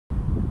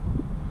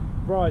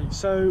Right,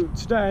 so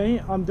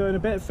today I'm doing a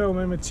bit of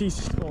filming with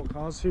TC Sport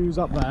Cars, who's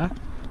up there.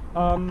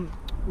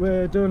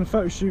 We're doing a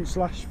photo shoot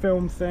slash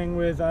film thing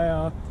with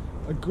a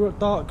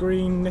dark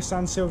green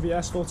Nissan Silvia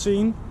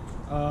S14.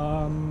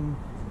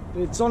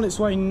 It's on its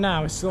way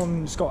now. It's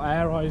got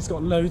air ride, it's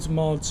got loads of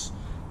mods.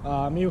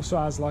 He also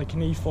has like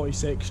an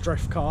E46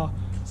 drift car,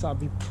 so that'd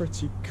be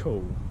pretty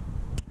cool.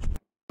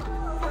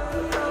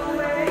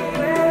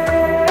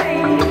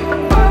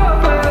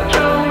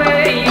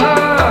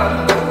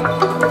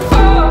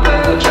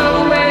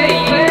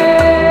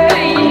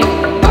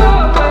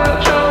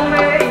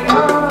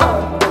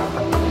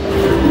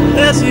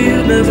 There's a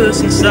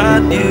universe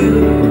inside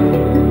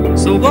you,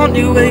 so won't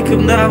you wake up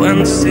now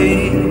and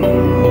see?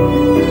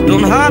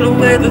 Don't hide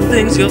away the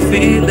things you're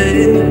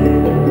feeling,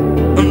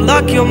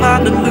 unlock your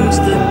mind and lose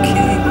the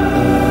key.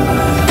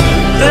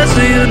 There's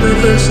a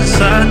universe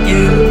inside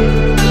you,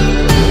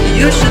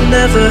 you should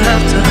never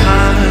have to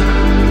hide.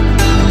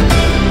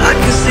 I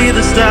can see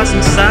the stars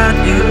inside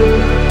you,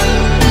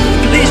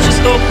 please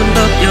just open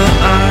up your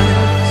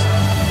eyes.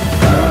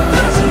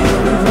 There's a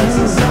universe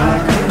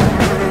inside you.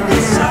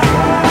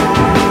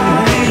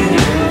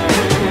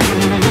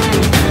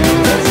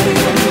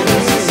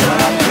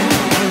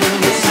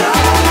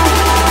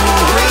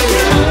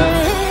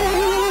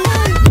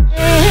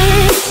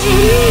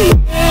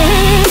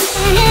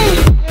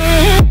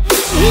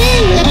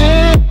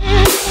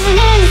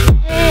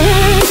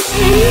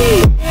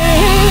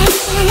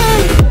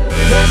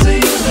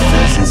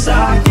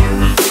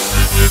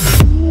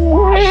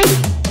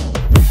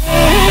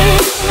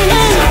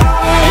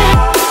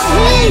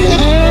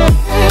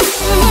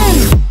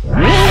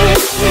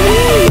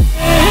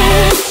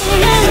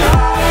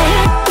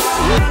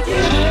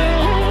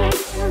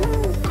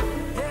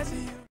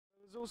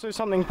 Also,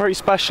 something pretty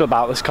special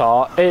about this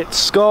car.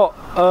 It's got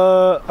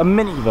a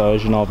mini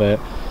version of it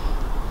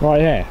right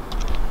here.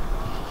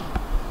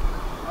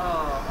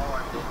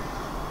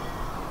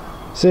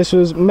 So this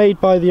was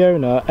made by the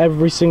owner.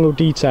 Every single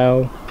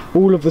detail,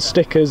 all of the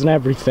stickers and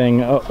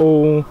everything are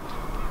all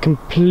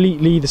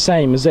completely the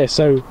same as this.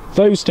 So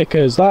those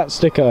stickers, that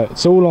sticker,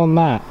 it's all on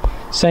that.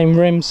 Same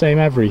rim, same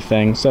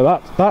everything.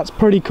 So that's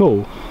pretty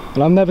cool.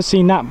 And I've never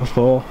seen that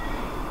before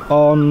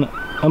on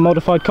a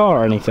modified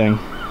car or anything.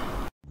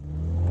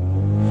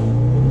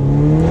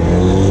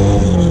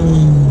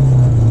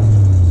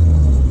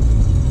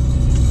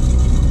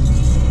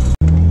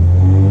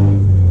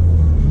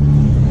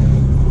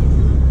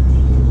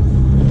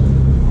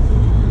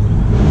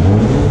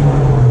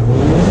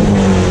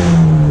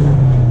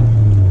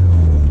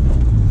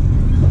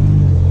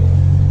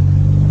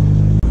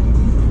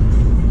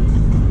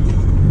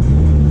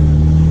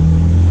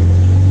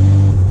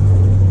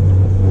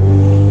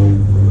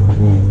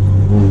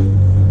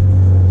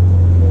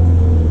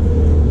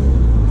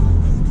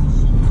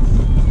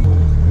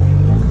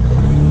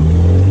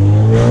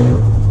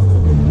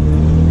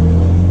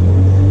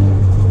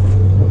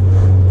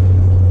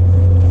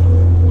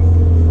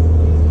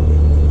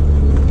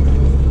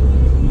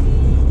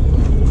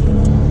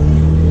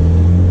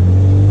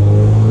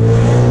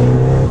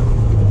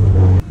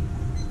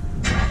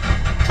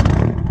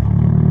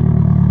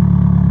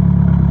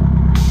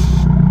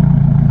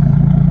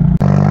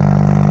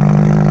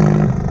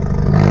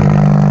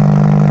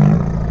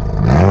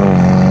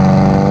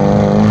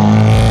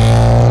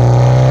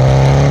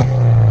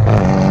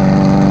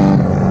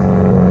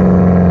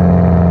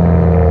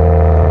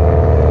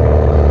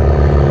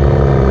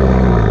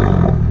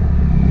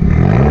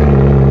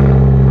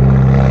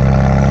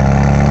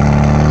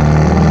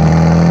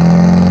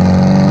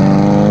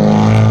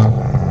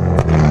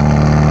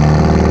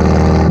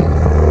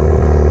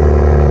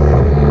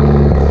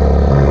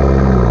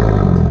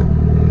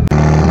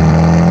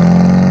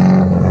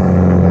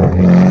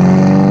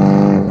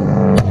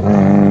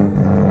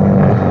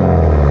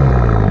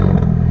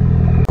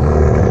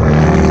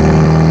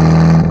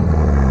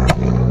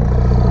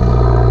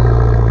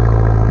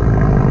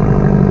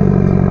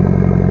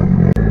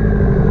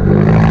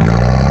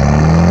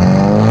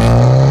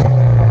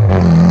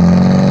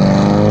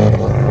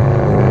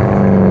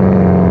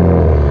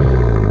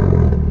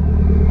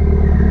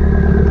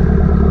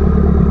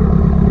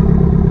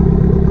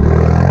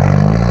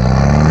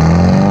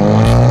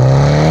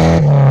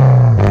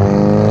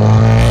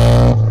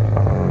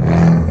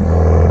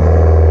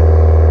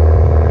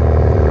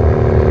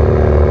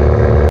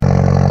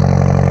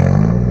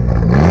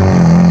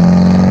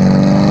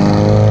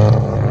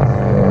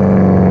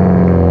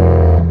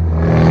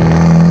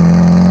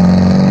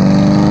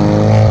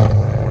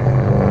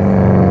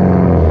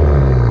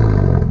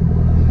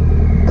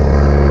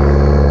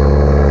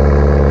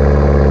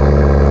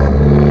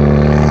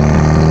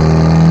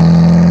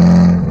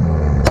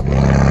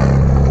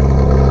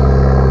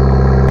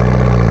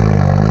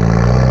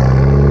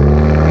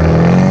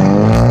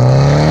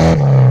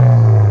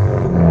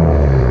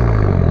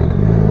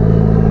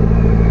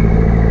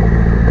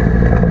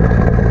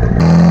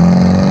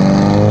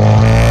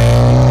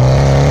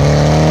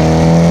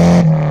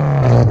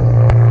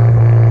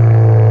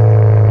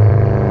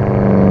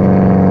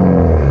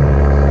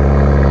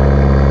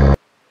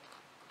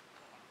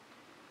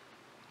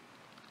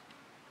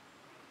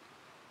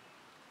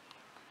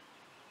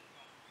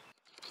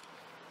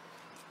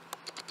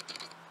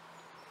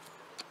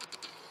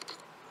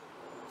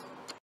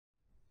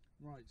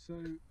 So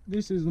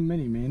this is the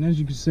Mini-Me, and as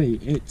you can see,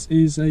 it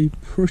is a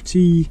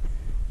pretty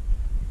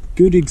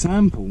good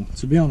example,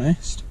 to be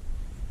honest.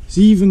 It's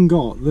even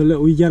got the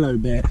little yellow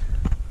bit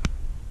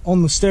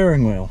on the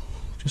steering wheel,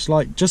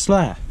 just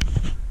there.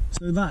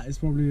 So that is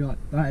probably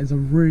that is a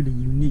really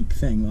unique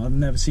thing that I've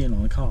never seen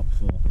on a car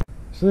before.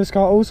 So this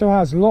car also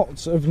has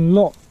lots and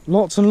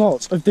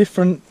lots of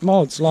different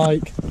mods,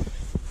 like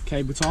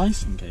cable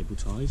ties and cable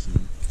ties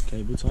and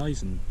cable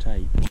ties and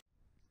tape.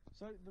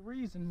 So the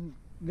reason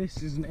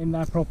this isn't in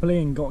there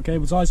properly and got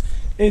cable ties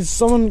is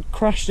someone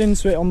crashed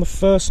into it on the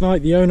first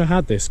night the owner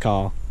had this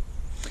car.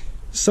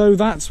 So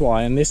that's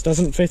why, and this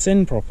doesn't fit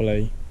in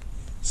properly.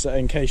 So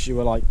in case you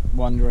were like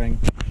wondering,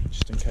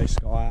 just in case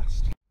I got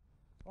asked.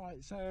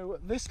 Right, so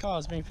this car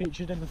has been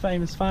featured in the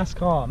famous Fast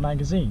Car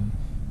magazine,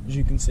 as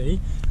you can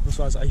see. It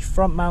also has a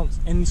front mount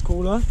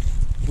intercooler,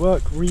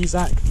 work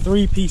Rezac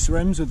 3-piece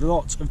rims with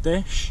lots of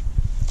dish.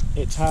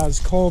 It has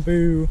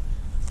Corbu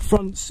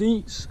front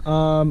seats,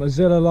 a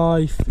Zilla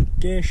Life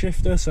gear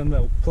shifter, some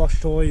little plush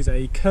toys,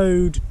 a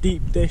Code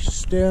deep dish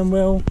steering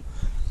wheel.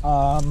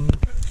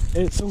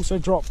 It's also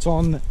dropped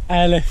on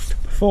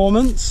airlift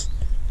performance,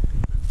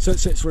 so it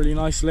sits really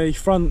nicely.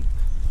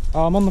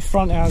 On the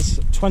front it has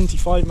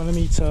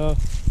 25mm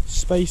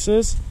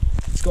spacers.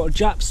 It's got a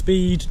Jap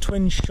Speed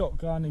twin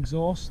shotgun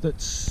exhaust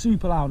that's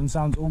super loud and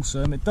sounds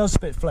awesome. It does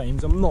spit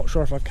flames. I'm not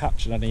sure if I've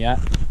captured any yet,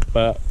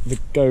 but the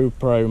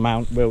GoPro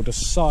mount will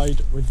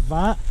decide with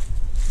that.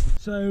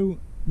 So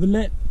the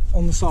lip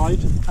on the side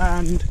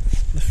and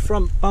the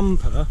front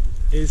bumper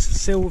is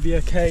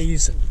Silvia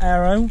K's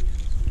Aero,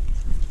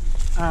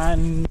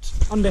 and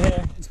under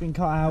here it's been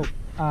cut out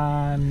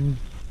and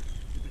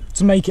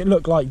to make it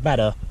look like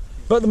better.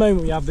 But at the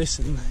moment we have this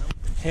in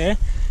here.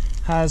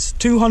 Has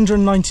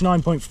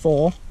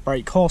 299.4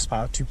 brake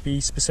horsepower to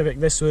be specific.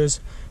 This was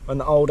when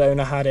the old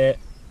owner had it,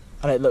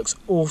 and it looks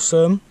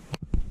awesome.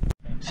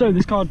 So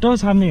this car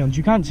does have neons.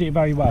 You can't see it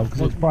very well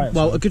because it's bright.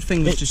 Well, a good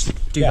thing is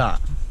just do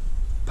that.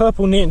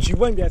 Purple neons. You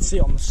won't be able to see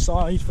it on the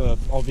side for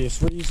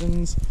obvious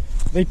reasons.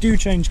 They do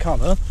change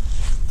colour.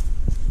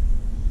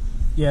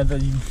 Yeah,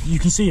 you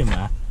can see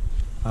them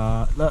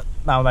there. Look,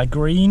 now they're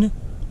green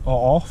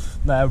or off.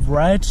 They're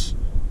red,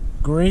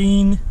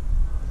 green,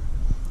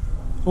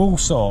 all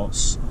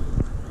sorts.